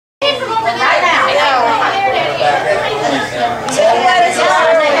Right now.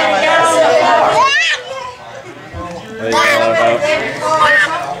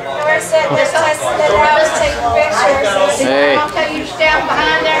 Hey. Okay, you stand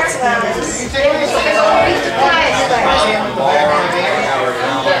behind there.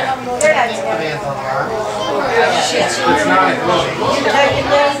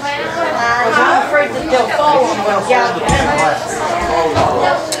 I'm afraid that they'll fall and they'll gouge it.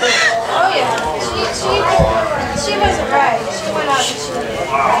 Oh yeah, she wasn't right. She went out and she did.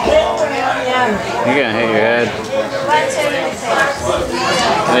 You're gonna hit your head.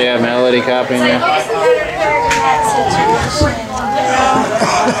 Oh, you got Melody copying you?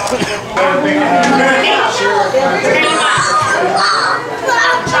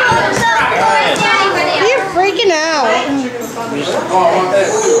 You're freaking out.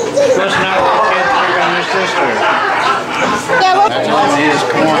 Supposed not to kid trick on your sister. Yeah, well, That's all he is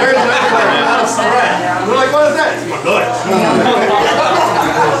corn. We're like, what is that?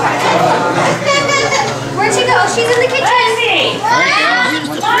 Where'd she go? She's in the kitchen.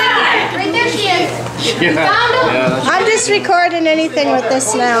 Right there she is. Yeah. I'm just recording anything with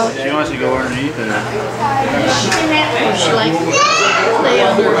this now. She wants to go underneath it. She likes to lay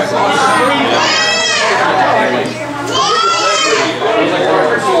on her.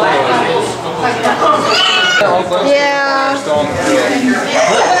 Yeah.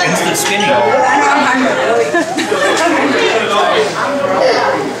 Instant skinny.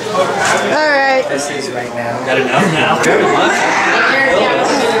 Alright. This is right now. Got enough now.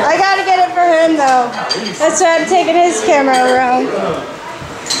 I gotta get it for him though. That's why I'm taking his camera around.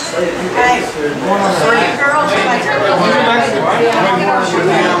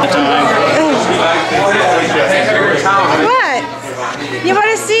 What? You want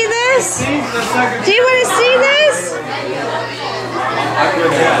to see this? Do you want to see this?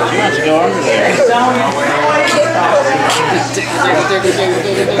 She wants to go under there.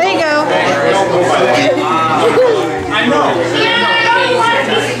 There you go. I know.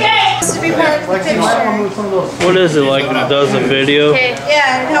 What is it, like when it does a video?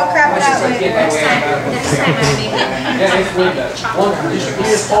 Yeah, and he'll crap it out later.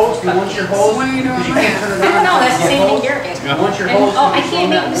 No, that's the same thing you're getting. Oh, I can't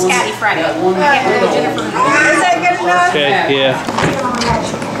make Muscati Friday. I have to go Jennifer. Is that good enough? Okay, yeah.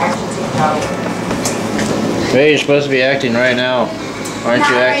 Hey, you're supposed to be acting right now. Aren't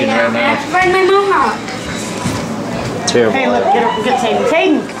you acting right now? Ride my mohawk. Terrible. Hey, look, get Tayden.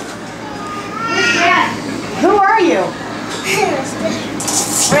 Tayden, who are you?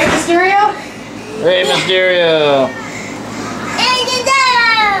 Ray Mysterio? Hey, Mysterio!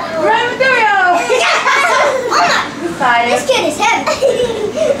 Ray Mysterio! This kid is heavy.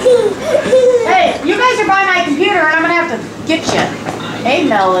 Hey, you guys are buying my computer and I'm gonna have to get you. Hey,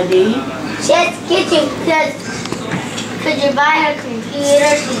 Melody. Just get you because you're buying a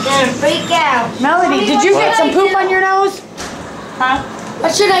computer, she's gonna freak out. Melody, did you get some poop on your nose? Huh?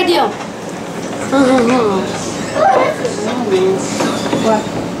 What should I do? What?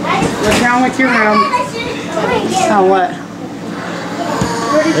 What's wrong with your room? Oh, what?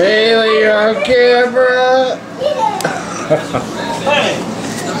 Haley, you're on camera!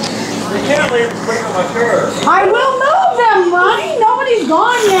 You can't leave quick on my chair. I will move them, Ronnie. Nobody's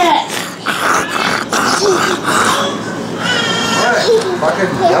gone yet.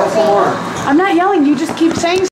 Fucking yell some more. I'm not yelling. You just keep saying